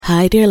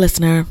Hi, dear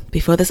listener.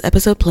 Before this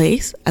episode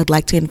plays, I'd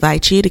like to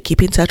invite you to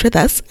keep in touch with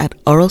us at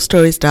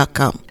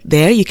oralstories.com.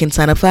 There, you can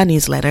sign up for our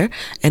newsletter,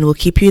 and we'll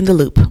keep you in the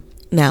loop.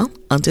 Now,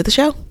 onto the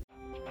show.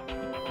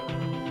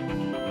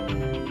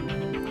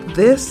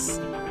 This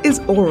is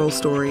Oral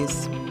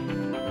Stories.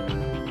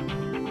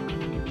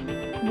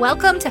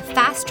 Welcome to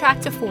Fast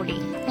Track to 40.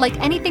 Like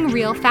anything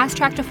real, Fast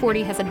Track to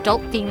 40 has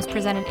adult themes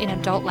presented in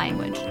adult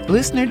language.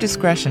 Listener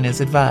discretion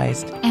is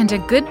advised. And a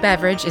good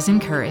beverage is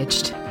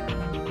encouraged.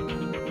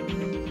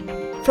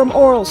 From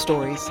Oral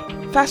Stories,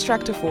 Fast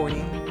Track to 40,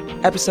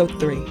 Episode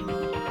 3.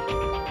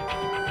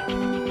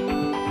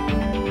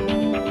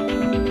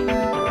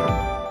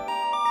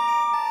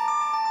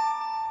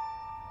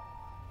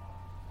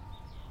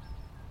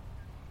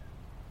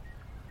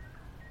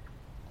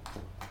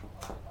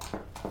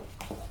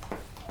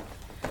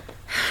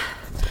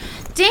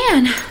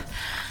 Dan,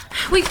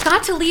 we've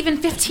got to leave in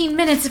 15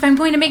 minutes if I'm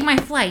going to make my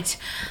flight.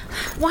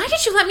 Why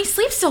did you let me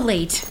sleep so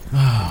late?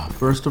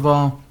 First of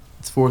all,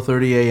 it's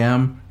 4:30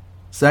 a.m.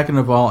 Second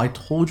of all, I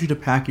told you to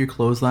pack your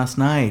clothes last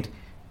night.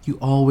 You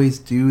always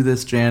do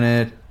this,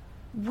 Janet.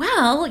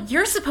 Well,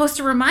 you're supposed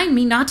to remind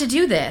me not to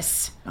do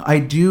this. I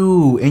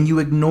do, and you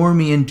ignore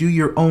me and do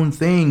your own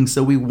thing,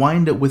 so we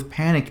wind up with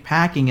panic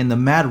packing and the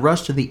mad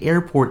rush to the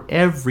airport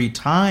every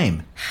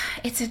time.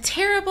 It's a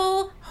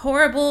terrible,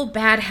 horrible,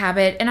 bad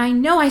habit, and I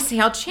know I say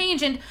I'll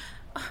change, and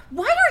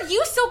why are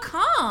you so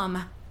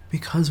calm?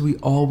 Because we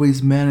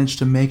always manage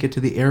to make it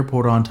to the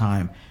airport on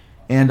time.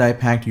 And I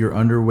packed your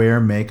underwear,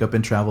 makeup,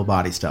 and travel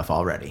body stuff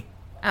already.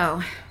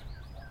 Oh,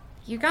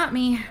 you got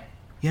me.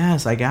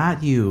 Yes, I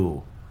got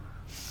you.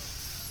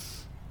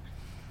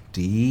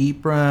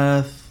 Deep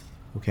breath.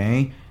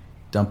 Okay?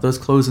 Dump those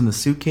clothes in the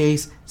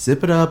suitcase,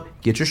 zip it up,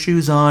 get your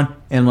shoes on,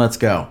 and let's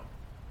go.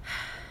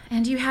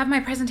 And you have my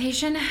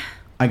presentation?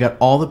 I got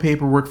all the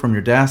paperwork from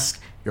your desk,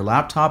 your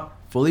laptop,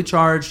 fully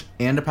charged,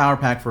 and a power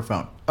pack for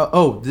phone.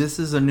 Oh, this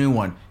is a new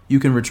one. You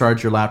can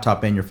recharge your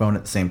laptop and your phone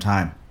at the same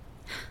time.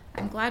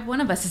 I'm glad one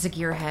of us is a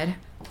gearhead.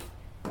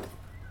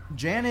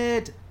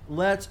 Janet,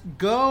 let's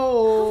go!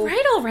 All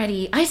right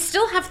already. I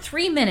still have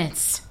 3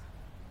 minutes.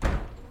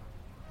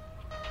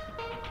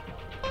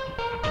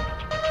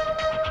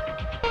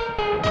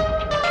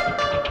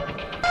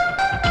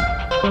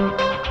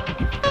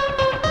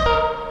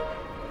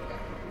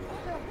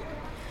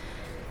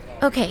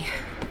 Okay,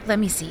 let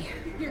me see.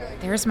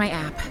 There's my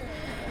app.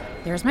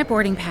 There's my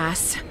boarding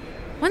pass.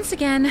 Once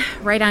again,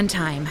 right on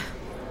time.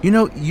 You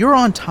know, your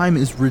on time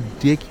is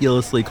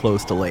ridiculously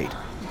close to late.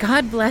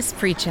 God bless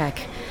PreCheck.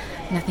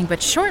 Nothing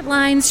but short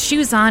lines,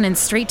 shoes on, and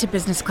straight to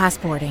business class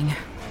boarding.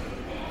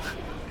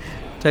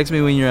 Text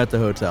me when you're at the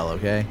hotel,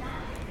 okay?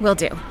 Will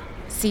do.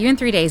 See you in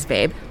 3 days,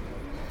 babe.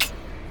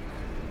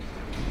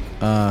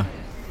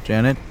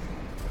 Janet?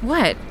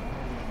 What?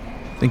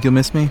 Think you'll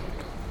miss me?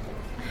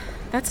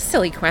 That's a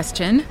silly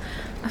question.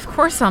 Of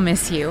course I'll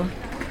miss you.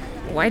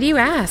 Why do you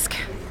ask?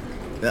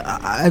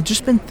 I've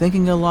just been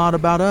thinking a lot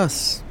about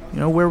us. You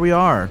know, where we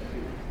are.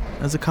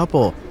 As a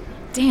couple.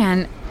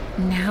 Dan,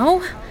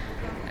 now?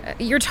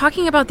 You're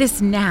talking about this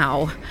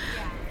now.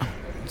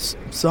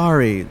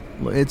 Sorry.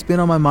 It's been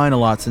on my mind a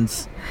lot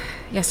since...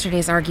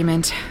 yesterday's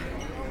argument.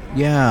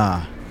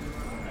 Yeah.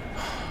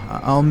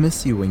 I'll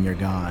miss you when you're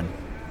gone.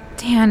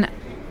 Dan,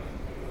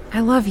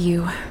 I love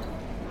you.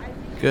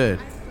 Good.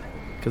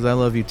 Because I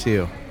love you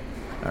too.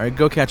 Alright,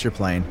 go catch your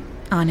plane.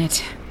 On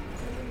it.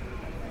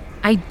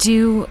 I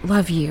do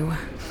love you.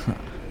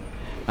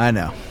 I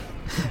know.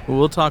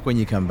 We'll talk when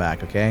you come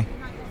back, okay?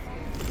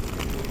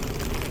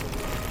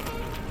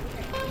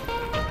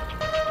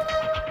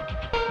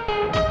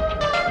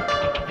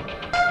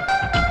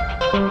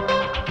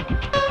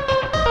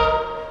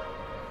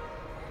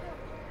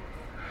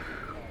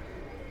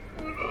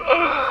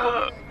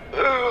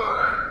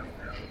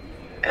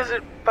 Is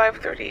it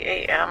 5:30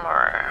 a.m.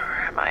 or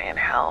am I in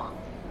hell?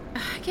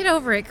 Get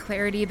over it,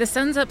 Clarity. The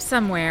sun's up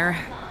somewhere.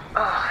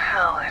 Oh,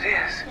 hell, it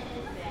is.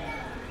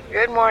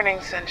 Good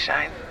morning,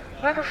 sunshine.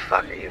 Why the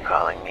fuck are you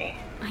calling me?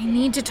 I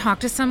need to talk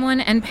to someone,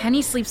 and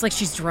Penny sleeps like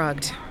she's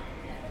drugged.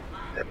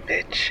 The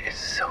bitch is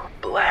so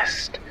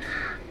blessed.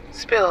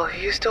 Spill,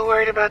 you still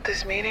worried about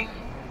this meeting?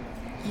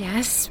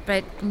 Yes,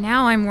 but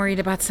now I'm worried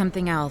about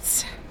something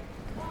else.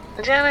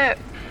 Janet,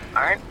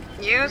 aren't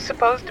you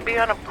supposed to be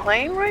on a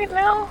plane right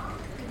now?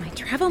 My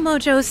travel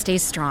mojo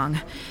stays strong.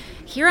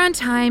 Here on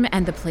time,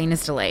 and the plane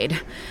is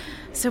delayed.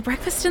 So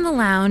breakfast in the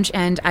lounge,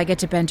 and I get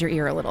to bend your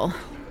ear a little.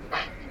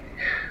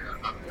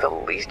 The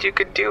least you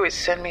could do is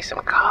send me some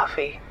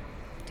coffee.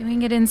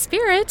 Doing it in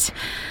spirit.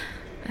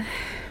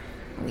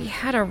 We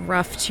had a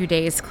rough 2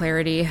 days,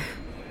 Clarity.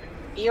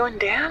 You and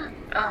Dan?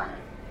 Oh,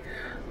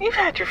 you've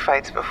had your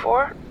fights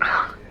before.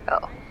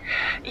 Hell,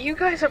 you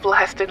guys have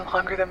lasted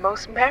longer than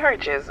most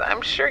marriages.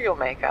 I'm sure you'll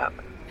make up.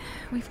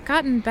 We've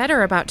gotten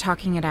better about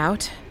talking it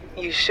out.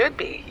 You should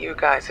be. You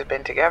guys have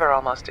been together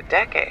almost a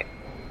decade.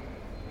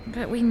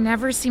 But we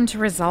never seem to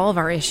resolve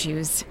our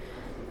issues.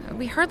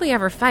 We hardly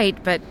ever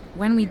fight, but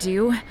when we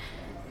do,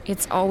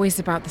 it's always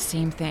about the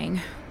same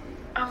thing.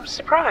 I'm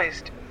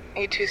surprised.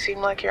 You two seem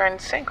like you're in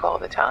sync all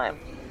the time.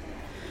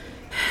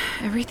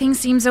 Everything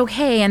seems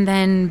okay, and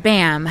then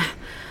bam.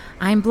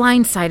 I'm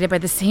blindsided by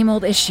the same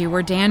old issue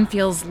where Dan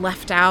feels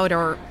left out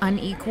or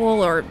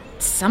unequal or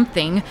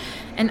something,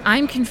 and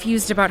I'm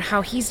confused about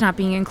how he's not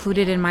being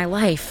included in my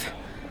life.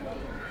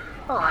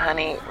 Oh,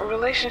 honey,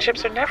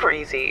 relationships are never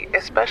easy,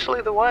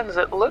 especially the ones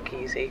that look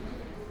easy.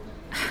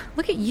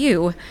 Look at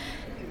you.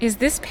 Is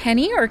this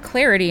Penny or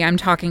Clarity I'm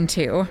talking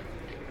to?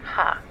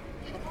 Huh.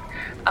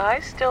 I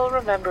still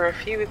remember a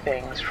few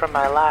things from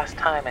my last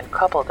time in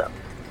coupledom.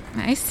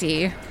 I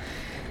see.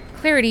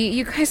 Clarity,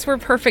 you guys were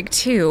perfect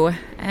too,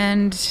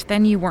 and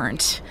then you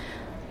weren't.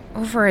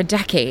 Over a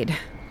decade.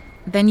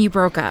 Then you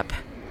broke up.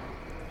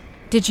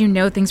 Did you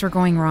know things were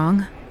going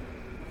wrong?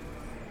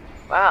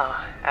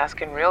 Wow,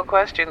 asking real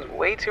questions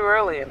way too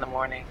early in the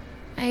morning.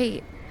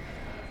 I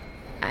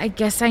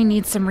guess I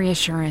need some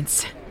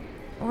reassurance.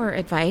 Or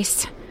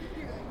advice.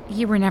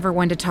 You were never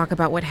one to talk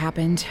about what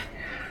happened.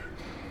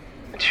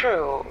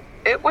 True.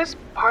 It was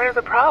part of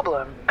the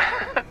problem.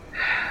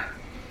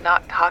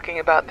 Not talking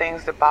about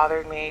things that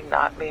bothered me,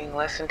 not being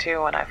listened to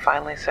when I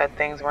finally said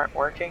things weren't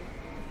working.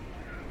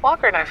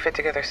 Walker and I fit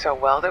together so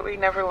well that we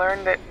never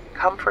learned that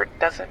comfort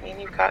doesn't mean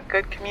you've got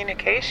good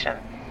communication.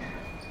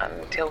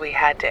 Until we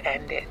had to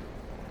end it.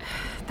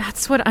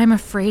 That's what I'm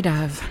afraid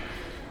of.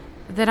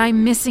 That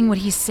I'm missing what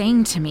he's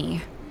saying to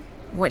me.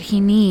 What he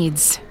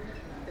needs.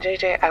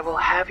 JJ, I will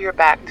have your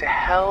back to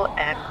hell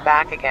and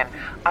back again.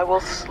 I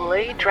will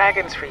slay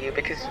dragons for you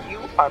because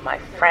you are my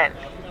friend.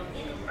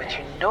 But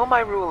you know my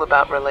rule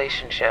about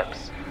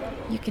relationships.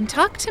 You can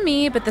talk to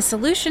me, but the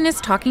solution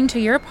is talking to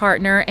your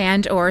partner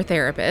and or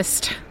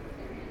therapist.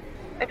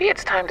 Maybe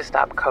it's time to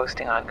stop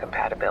coasting on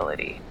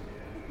compatibility.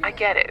 I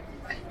get it.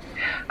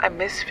 I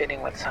miss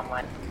fitting with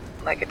someone,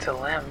 like it's a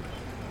limb.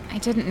 I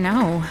didn't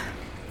know.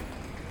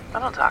 I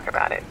don't talk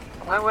about it.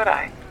 Why would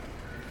I?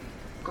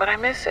 But I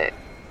miss it.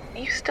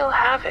 You still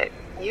have it.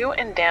 You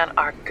and Dan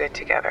are good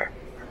together.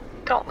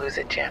 Don't lose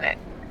it, Janet.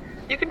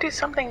 You can do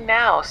something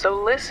now, so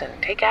listen,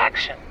 take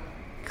action.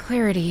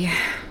 Clarity.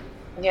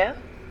 Yeah?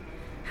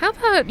 How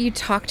about you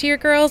talk to your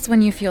girls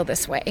when you feel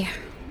this way?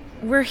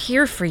 We're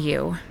here for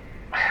you.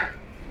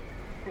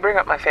 Bring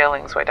up my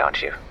failings, why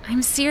don't you?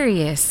 I'm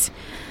serious.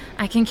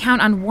 I can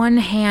count on one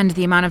hand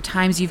the amount of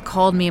times you've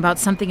called me about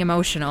something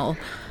emotional.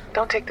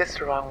 Don't take this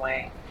the wrong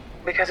way,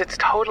 because it's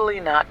totally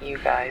not you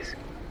guys.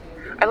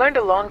 I learned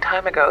a long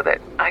time ago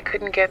that I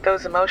couldn't get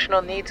those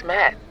emotional needs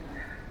met.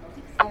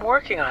 I'm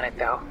working on it,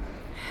 though.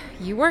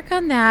 You work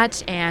on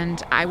that,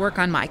 and I work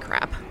on my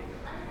crap.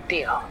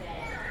 Deal.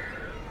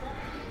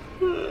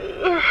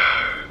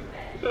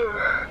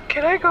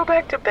 Can I go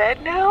back to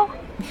bed now?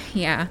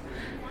 Yeah.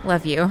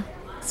 Love you.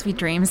 Sweet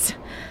dreams.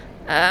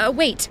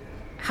 Wait.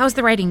 How's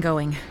the writing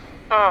going?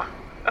 Oh.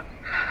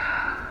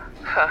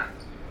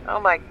 Oh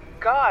my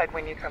God,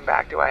 when you come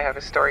back, do I have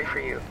a story for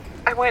you.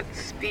 I went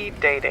speed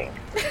dating.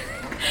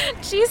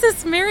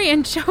 Jesus, Mary,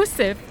 and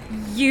Joseph.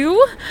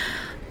 You?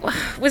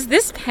 Was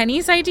this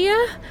Penny's idea?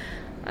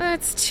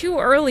 It's too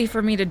early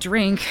for me to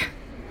drink.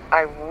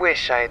 I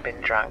wish I had been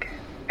drunk.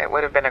 It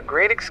would have been a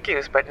great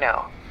excuse, but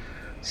no.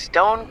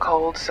 Stone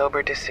cold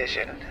sober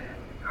decision.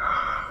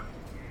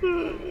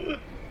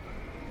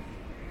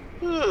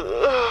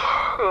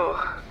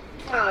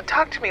 Oh,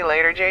 talk to me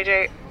later,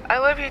 JJ. I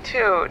love you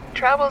too.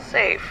 Travel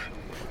safe.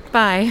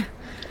 Bye.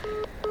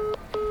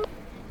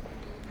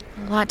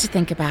 A lot to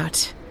think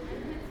about.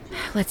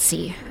 Let's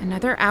see.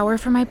 Another hour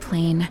for my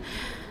plane.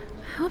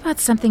 How about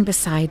something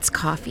besides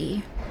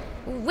coffee?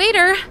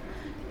 Waiter!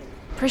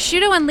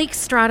 Prosciutto and leek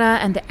strata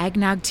and the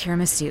eggnog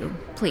tiramisu,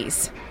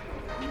 please.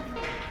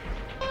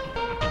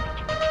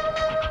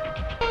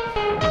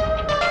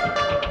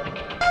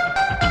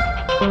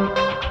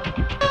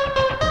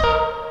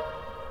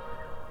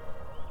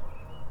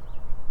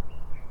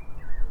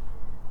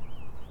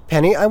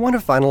 Penny, I want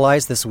to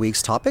finalize this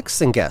week's topics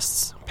and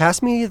guests.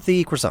 Pass me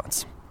the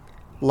croissants.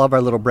 Love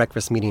our little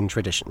breakfast meeting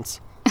traditions.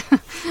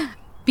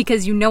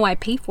 Because you know I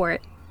pay for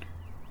it.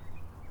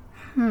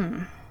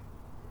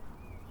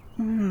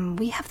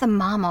 We have the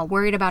mama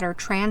worried about her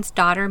trans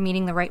daughter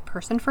meeting the right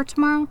person for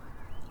tomorrow.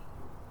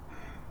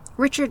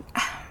 Richard,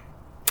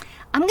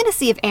 I'm going to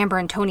see if Amber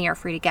and Tony are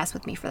free to guest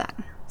with me for that.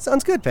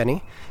 Sounds good,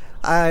 Penny.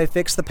 I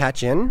fixed the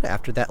patch in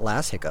after that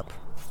last hiccup.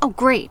 Oh,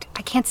 great.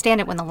 I can't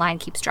stand it when the line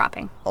keeps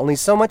dropping. Only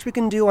so much we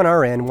can do on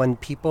our end when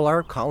people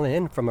are calling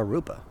in from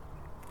Aruba.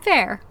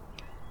 Fair.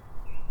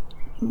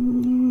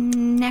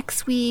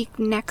 Next week.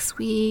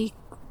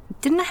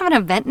 Didn't I have an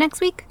event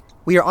next week?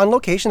 We are on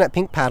location at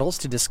Pink Paddles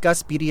to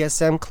discuss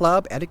BDSM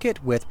club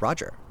etiquette with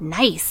Roger.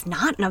 Nice.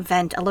 Not an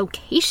event, a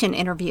location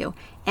interview.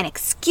 An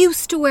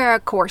excuse to wear a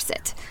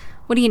corset.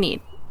 What do you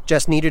need?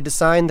 Just needed to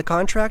sign the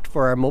contract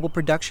for our mobile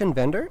production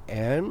vendor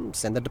and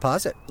send the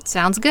deposit.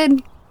 Sounds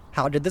good.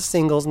 How did the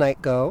singles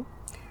night go?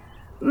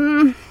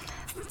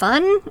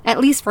 Fun, at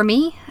least for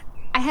me.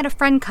 I had a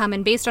friend come,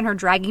 and based on her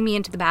dragging me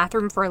into the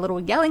bathroom for a little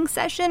yelling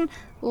session,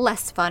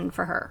 less fun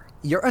for her.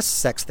 You're a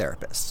sex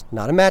therapist,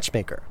 not a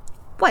matchmaker.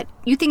 What,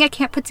 you think I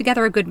can't put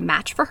together a good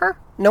match for her?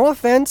 No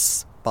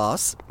offense,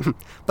 boss,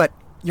 but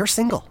you're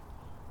single.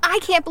 I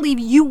can't believe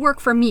you work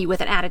for me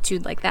with an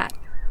attitude like that.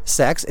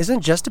 Sex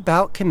isn't just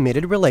about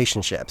committed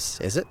relationships,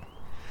 is it?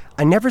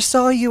 I never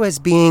saw you as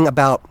being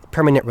about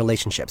permanent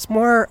relationships,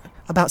 more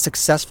about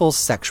successful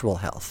sexual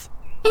health.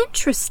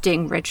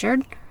 Interesting,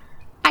 Richard.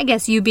 I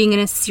guess you being in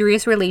a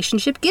serious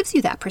relationship gives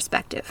you that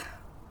perspective.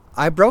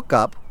 I broke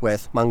up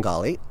with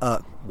Mangali,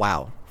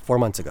 4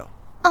 months ago.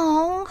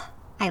 Oh,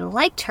 I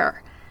liked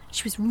her.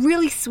 She was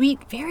really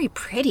sweet, very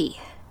pretty.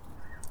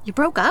 You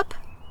broke up?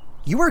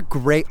 You were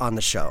great on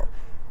the show.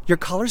 Your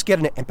callers get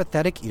an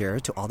empathetic ear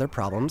to all their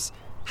problems.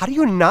 How do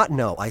you not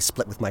know I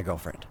split with my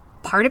girlfriend?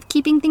 Part of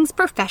keeping things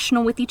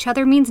professional with each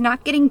other means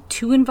not getting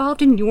too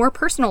involved in your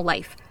personal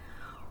life.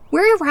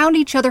 We're around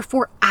each other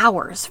for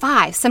hours,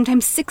 5,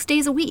 sometimes 6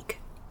 days a week.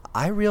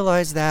 I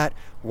realized that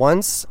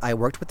once I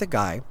worked with a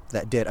guy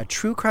that did a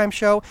true crime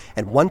show,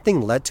 and one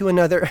thing led to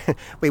another.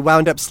 We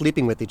wound up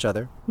sleeping with each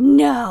other.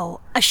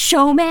 No, a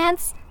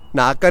showmance?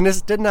 Not gonna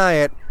deny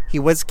it. He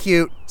was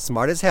cute,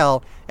 smart as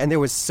hell, and there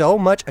was so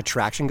much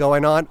attraction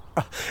going on.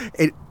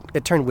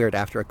 It turned weird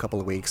after a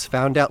couple of weeks.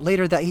 Found out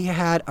later that he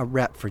had a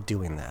rep for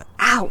doing that.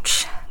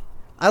 Ouch.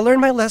 I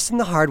learned my lesson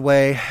the hard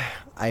way.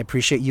 I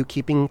appreciate you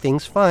keeping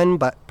things fun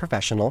but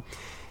professional,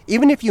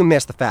 even if you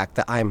miss the fact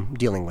that I'm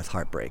dealing with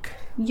heartbreak.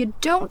 You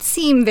don't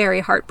seem very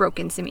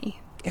heartbroken to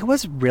me. It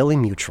was really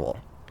mutual.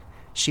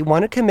 She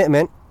wanted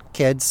commitment,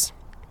 kids,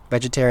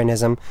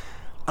 vegetarianism.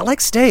 I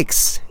like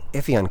steaks,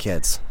 iffy on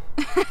kids.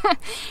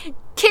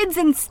 Kids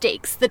and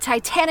steaks, the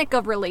Titanic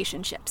of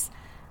relationships.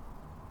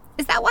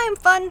 Is that why I'm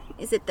fun?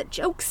 Is it the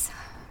jokes?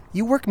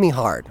 You work me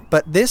hard,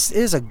 but this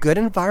is a good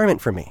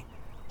environment for me.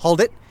 Hold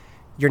it.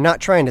 You're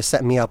not trying to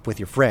set me up with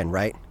your friend,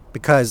 right?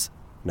 Because,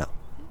 no.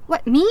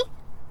 What, me?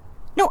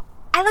 No,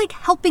 I like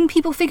helping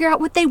people figure out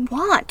what they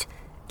want.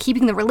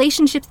 Keeping the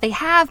relationships they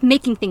have,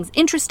 making things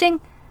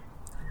interesting.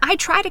 I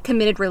tried a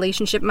committed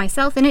relationship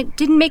myself and it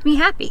didn't make me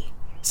happy.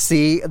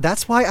 See,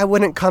 that's why I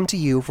wouldn't come to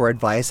you for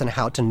advice on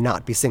how to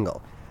not be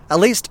single. At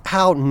least,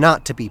 how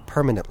not to be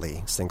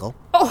permanently single.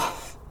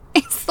 Oh,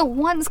 it's the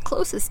ones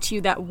closest to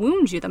you that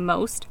wound you the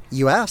most.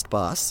 You asked,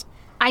 boss.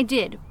 I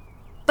did.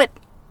 But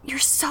you're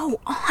so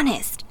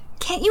honest.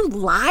 Can't you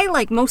lie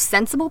like most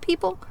sensible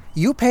people?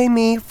 You pay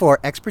me for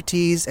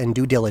expertise and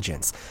due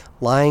diligence.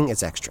 Lying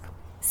is extra.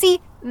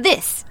 See,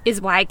 this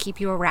is why I keep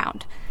you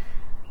around.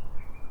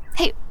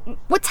 Hey,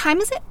 what time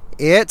is it?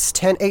 It's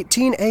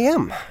 10:18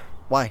 a.m.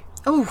 Why?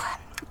 Oh,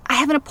 I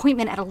have an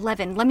appointment at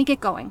 11. Let me get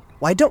going.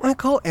 Why don't I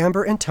call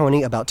Amber and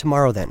Tony about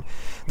tomorrow then?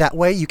 That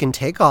way you can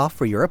take off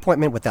for your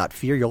appointment without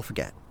fear you'll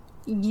forget.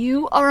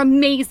 You are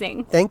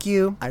amazing. Thank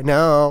you. I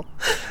know.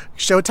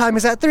 Showtime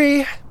is at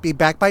 3. Be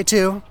back by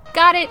 2.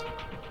 Got it.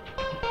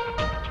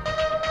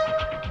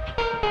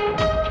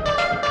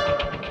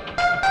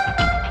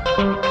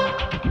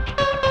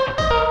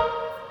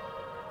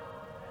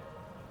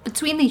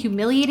 Between the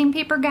humiliating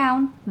paper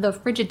gown, the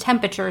frigid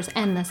temperatures,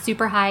 and the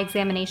super high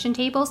examination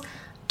tables,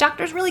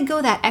 doctors really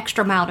go that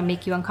extra mile to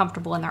make you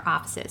uncomfortable in their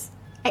offices.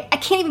 I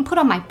can't even put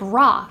on my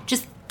bra,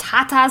 just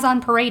tatas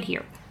on parade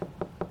here.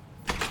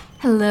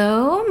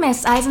 Hello,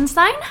 Miss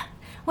Eisenstein?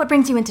 What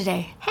brings you in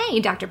today? Hey,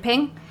 Dr.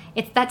 Ping.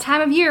 It's that time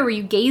of year where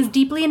you gaze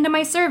deeply into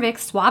my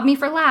cervix, swab me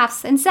for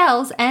laughs and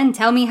cells, and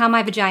tell me how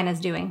my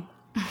vagina's doing.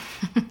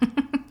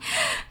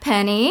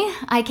 Penny,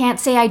 I can't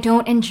say I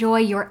don't enjoy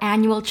your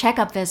annual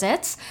checkup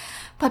visits,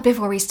 but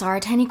before we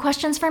start, any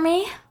questions for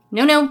me?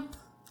 No.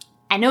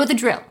 I know the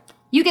drill.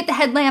 You get the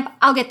headlamp,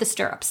 I'll get the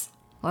stirrups.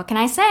 What can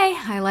I say?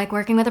 I like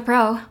working with a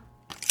pro.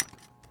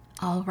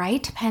 All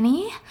right,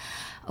 Penny.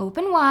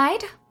 Open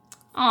wide.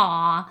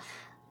 Aw,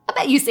 I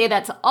bet you say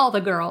that to all the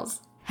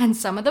girls. And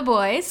some of the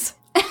boys.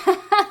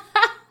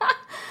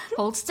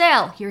 Hold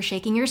still. You're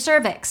shaking your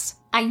cervix.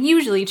 I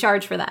usually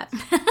charge for that.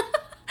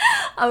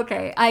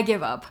 Okay, I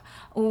give up.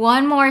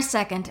 One more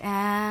second,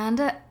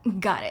 and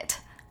got it.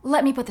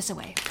 Let me put this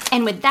away.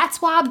 And with that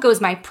swab goes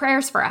my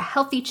prayers for a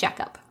healthy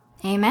checkup.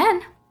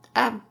 Amen.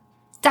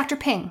 Dr.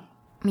 Ping.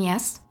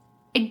 Yes?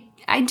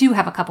 I do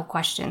have a couple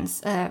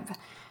questions.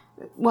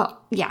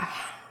 Yeah.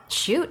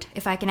 Shoot,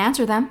 if I can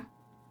answer them.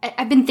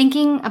 I've been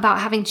thinking about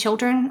having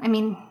children. I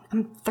mean,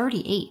 I'm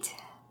 38.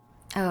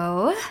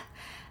 Oh,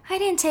 I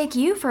didn't take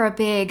you for a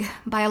big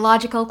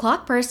biological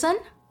clock person.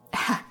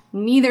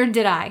 Neither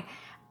did I.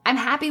 I'm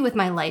happy with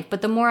my life,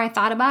 but the more I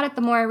thought about it,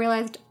 the more I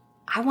realized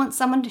I want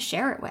someone to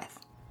share it with.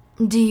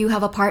 Do you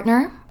have a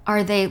partner?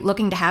 Are they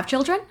looking to have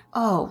children?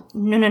 Oh,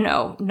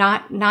 no.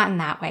 Not in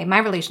that way. My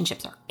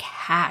relationships are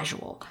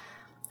casual.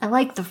 I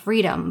like the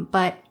freedom,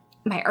 but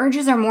my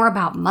urges are more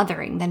about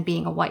mothering than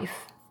being a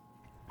wife.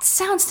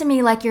 Sounds to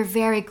me like you're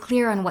very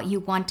clear on what you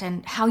want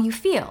and how you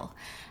feel.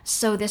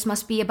 So this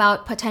must be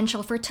about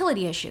potential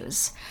fertility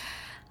issues.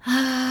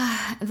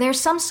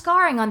 There's some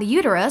scarring on the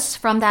uterus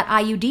from that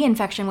IUD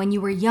infection when you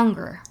were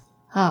younger.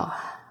 Oh.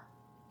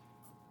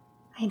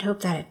 I'd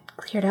hoped that had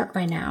cleared up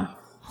by now.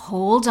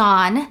 Hold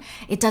on.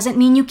 It doesn't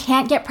mean you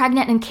can't get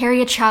pregnant and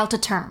carry a child to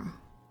term.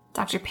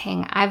 Dr.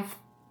 Ping, I've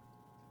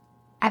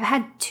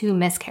had 2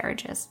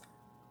 miscarriages.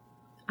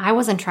 I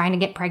wasn't trying to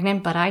get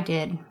pregnant, but I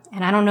did.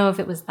 And I don't know if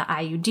it was the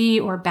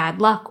IUD or bad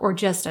luck or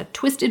just a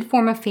twisted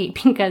form of fate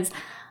because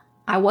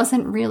I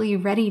wasn't really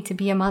ready to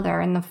be a mother.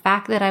 And the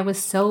fact that I was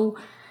so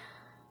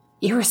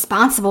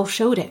irresponsible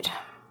showed it.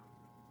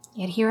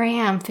 Yet here I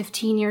am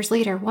 15 years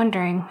later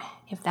wondering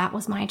if that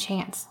was my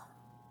chance.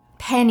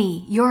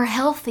 Penny, you're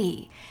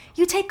healthy.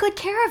 You take good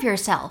care of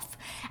yourself.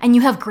 And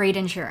you have great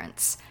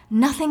insurance.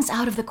 Nothing's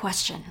out of the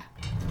question.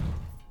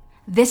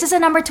 This is a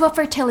number to a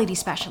fertility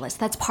specialist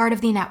that's part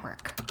of the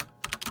network.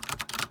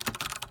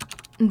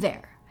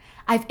 There.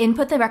 I've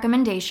input the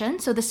recommendation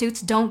so the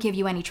suits don't give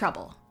you any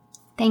trouble.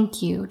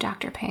 Thank you,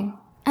 Dr. Ping.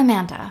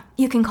 Amanda.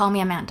 You can call me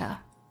Amanda.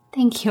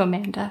 Thank you,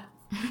 Amanda.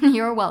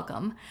 You're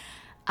welcome.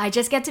 I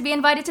just get to be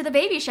invited to the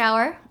baby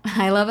shower.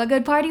 I love a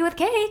good party with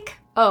cake.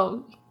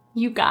 Oh,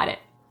 you got it.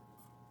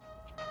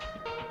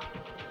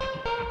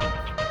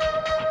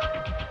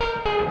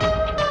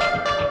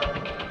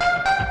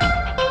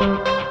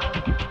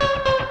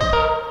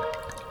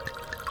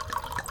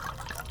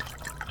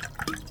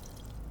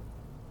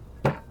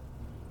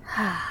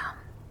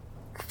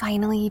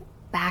 Finally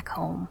back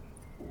home.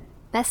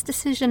 Best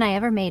decision I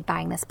ever made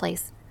buying this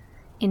place.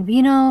 In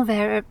vino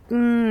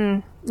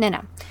no.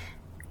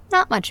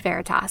 Not much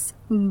veritas,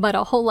 but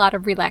a whole lot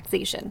of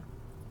relaxation.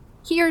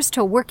 Here's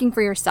to working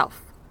for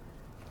yourself.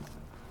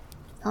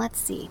 Let's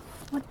see,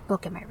 what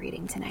book am I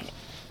reading tonight?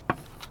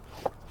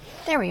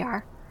 There we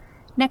are.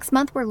 Next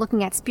month we're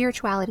looking at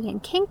spirituality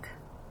and kink.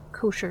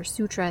 Kosher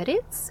Sutra it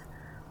is.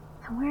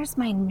 And where's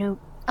my note?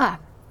 Ah,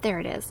 there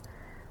it is.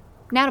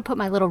 Now to put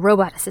my little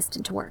robot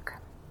assistant to work.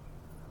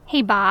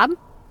 Hey Bob,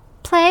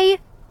 play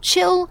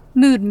Chill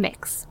Mood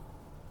Mix.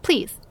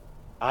 Please.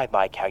 I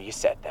like how you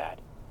said that.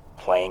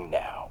 Playing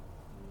now.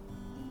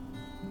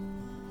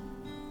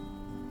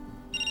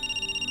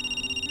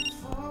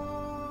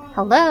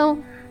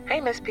 Hello? Hey,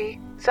 Miss P.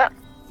 Sup?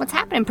 What's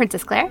happening,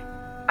 Princess Claire?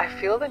 I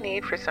feel the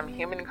need for some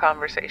human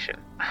conversation.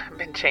 I've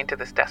been chained to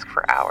this desk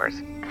for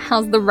hours.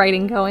 How's the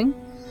writing going?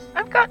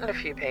 I've gotten a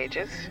few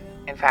pages.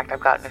 In fact, I've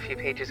gotten a few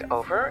pages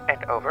over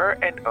and over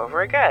and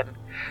over again.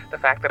 The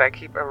fact that I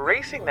keep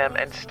erasing them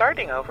and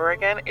starting over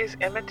again is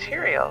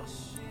immaterial.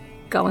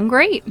 Going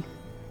great.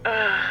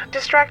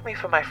 Distract me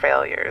from my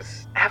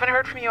failures. I haven't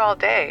heard from you all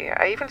day.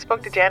 I even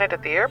spoke to Janet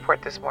at the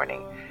airport this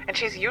morning, and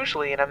she's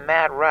usually in a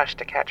mad rush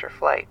to catch her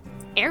flight.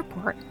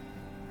 Airport?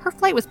 Her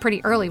flight was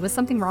pretty early. Was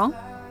something wrong?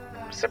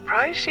 I'm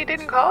surprised she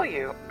didn't call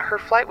you. Her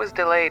flight was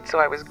delayed, so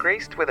I was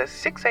graced with a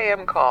 6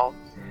 a.m. call.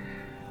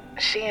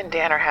 She and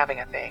Dan are having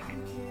a thing.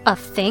 A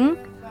thing?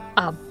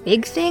 A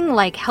big thing,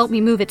 like help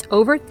me move it's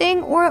over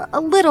thing, or a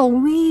little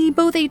we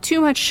both ate too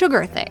much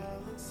sugar thing?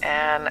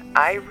 And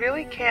I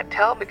really can't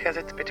tell because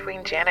it's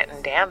between Janet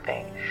and Dan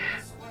thing.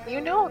 You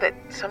know that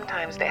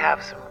sometimes they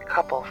have some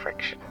couple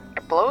friction.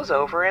 It blows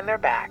over in their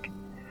back.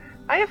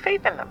 I have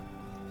faith in them.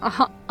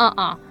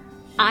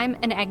 I'm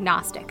an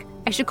agnostic.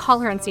 I should call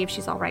her and see if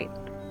she's all right.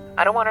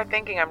 I don't want her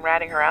thinking I'm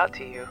ratting her out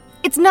to you.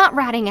 It's not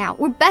ratting out.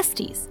 We're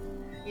besties.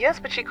 Yes,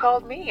 but she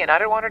called me, and I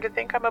don't want her to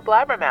think I'm a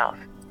blabbermouth.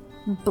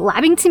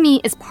 Blabbing to me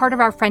is part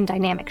of our friend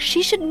dynamic.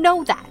 She should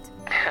know that.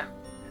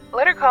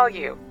 Let her call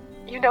you.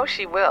 You know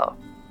she will.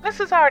 This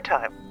is our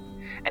time.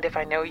 And if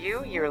I know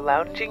you, you're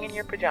lounging in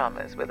your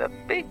pajamas with a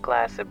big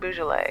glass of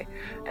Beaujolais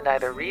and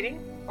either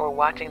reading or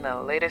watching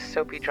the latest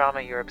soapy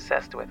drama you're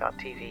obsessed with on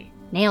TV.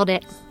 Nailed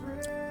it.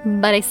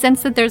 But I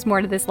sense that there's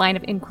more to this line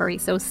of inquiry,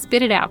 so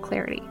spit it out,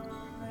 Clarity.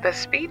 The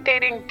speed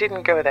dating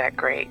didn't go that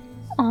great.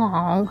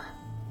 Oh,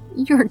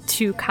 you're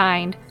too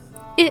kind.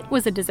 It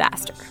was a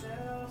disaster.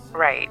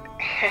 Right.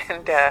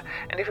 And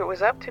if it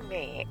was up to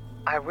me,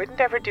 I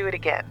wouldn't ever do it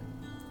again.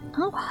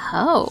 Oh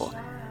ho.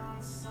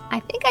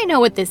 I think I know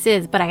what this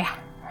is, but I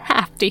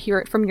have to hear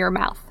it from your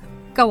mouth.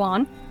 Go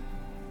on.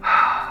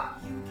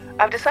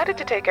 I've decided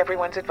to take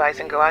everyone's advice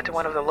and go out to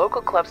one of the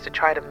local clubs to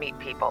try to meet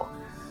people.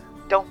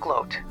 Don't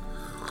gloat.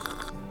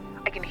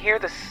 I can hear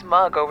the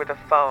smug over the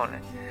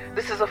phone.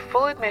 This is a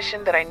full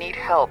admission that I need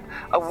help,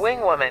 a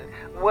wing woman,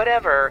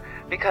 whatever,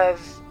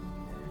 because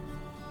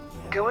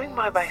going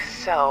by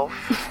myself...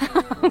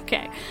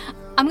 Okay,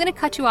 I'm gonna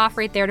cut you off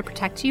right there to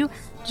protect you.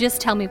 Just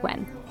tell me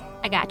when.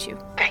 I got you.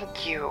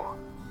 Thank you.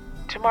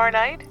 Tomorrow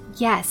night?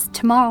 Yes,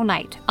 tomorrow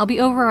night. I'll be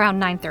over around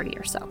 9:30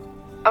 or so.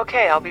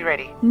 Okay, I'll be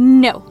ready.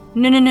 No.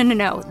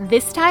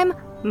 This time,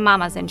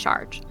 Mama's in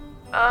charge.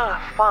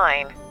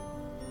 Fine.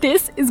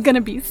 This is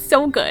gonna be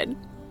so good.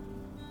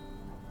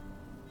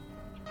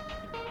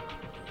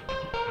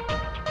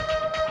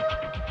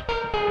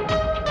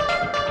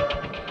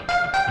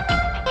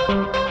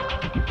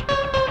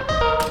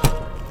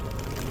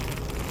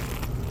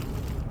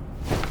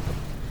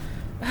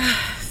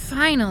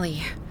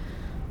 Finally.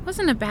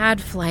 Wasn't a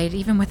bad flight,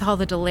 even with all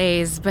the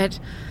delays, but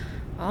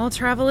all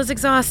travel is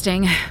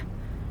exhausting.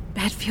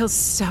 Bed feels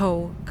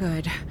so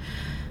good.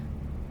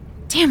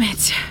 Damn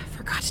it.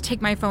 Forgot to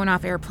take my phone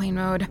off airplane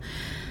mode.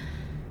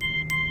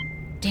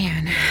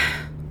 Dan.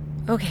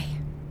 Okay,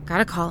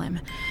 gotta call him.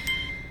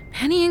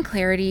 Penny and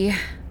Clarity.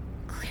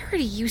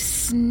 Clarity, you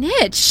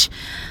snitch.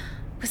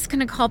 Was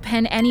gonna call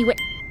Penn anyway.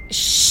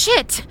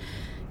 Shit!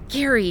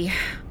 Gary.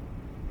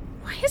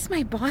 Why is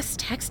my boss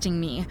texting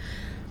me?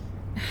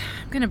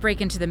 I'm gonna break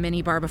into the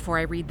minibar before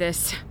I read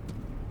this.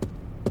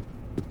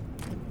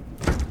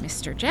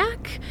 Mr.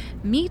 Jack,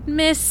 meet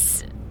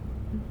Miss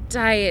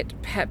Diet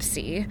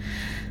Pepsi.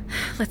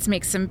 Let's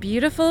make some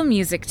beautiful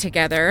music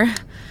together.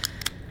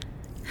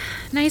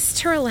 Nice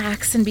to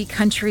relax and be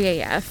country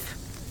AF.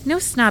 No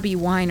snobby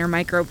wine or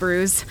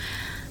microbrews.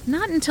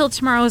 Not until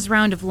tomorrow's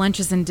round of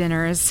lunches and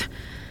dinners.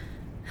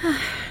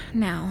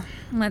 Now,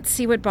 let's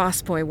see what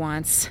Boss Boy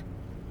wants.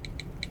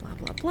 Blah,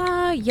 blah,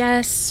 blah.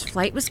 Yes,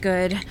 flight was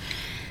good.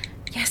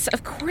 Yes,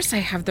 of course I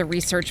have the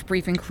research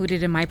brief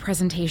included in my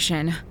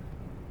presentation.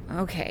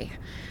 Okay.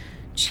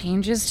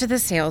 Changes to the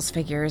sales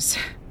figures.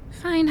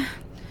 Fine.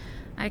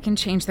 I can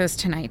change those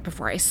tonight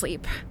before I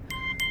sleep.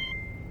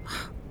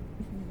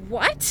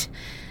 What?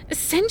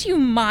 Send you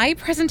my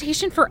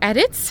presentation for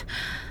edits?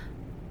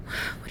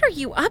 What are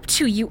you up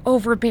to, you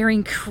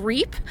overbearing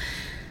creep?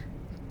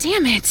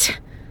 Damn it.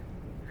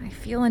 I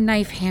feel a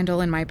knife handle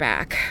in my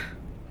back.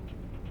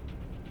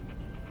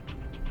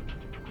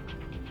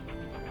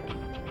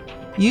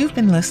 You've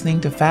been listening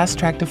to Fast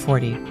Track to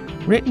 40,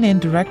 written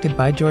and directed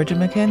by Georgia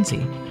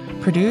Mackenzie,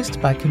 produced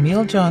by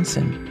Camille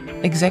Johnson,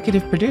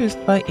 executive produced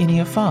by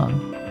Inia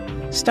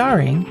Fong,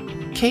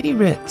 starring Katie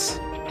Ritz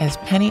as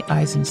Penny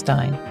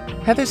Eisenstein,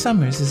 Heather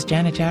Summers as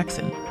Janet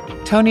Jackson,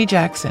 Tony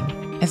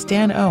Jackson as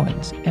Dan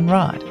Owens and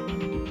Rod,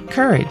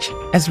 Courage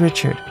as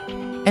Richard,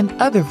 and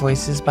other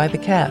voices by the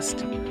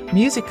cast.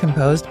 Music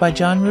composed by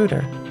John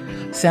Reuter.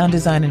 Sound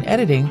design and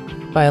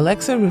editing by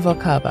Alexa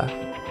Ruvalcaba,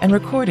 and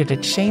recorded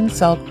at Shane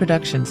Salk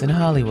Productions in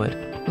Hollywood.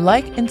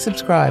 Like and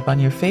subscribe on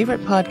your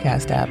favorite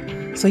podcast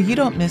app so you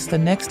don't miss the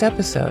next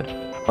episode,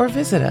 or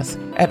visit us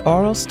at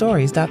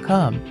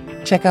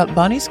oralstories.com. Check out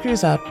Bonnie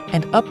Screws Up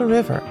and Up a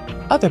River,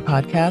 other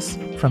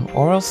podcasts from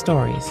Oral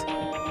Stories.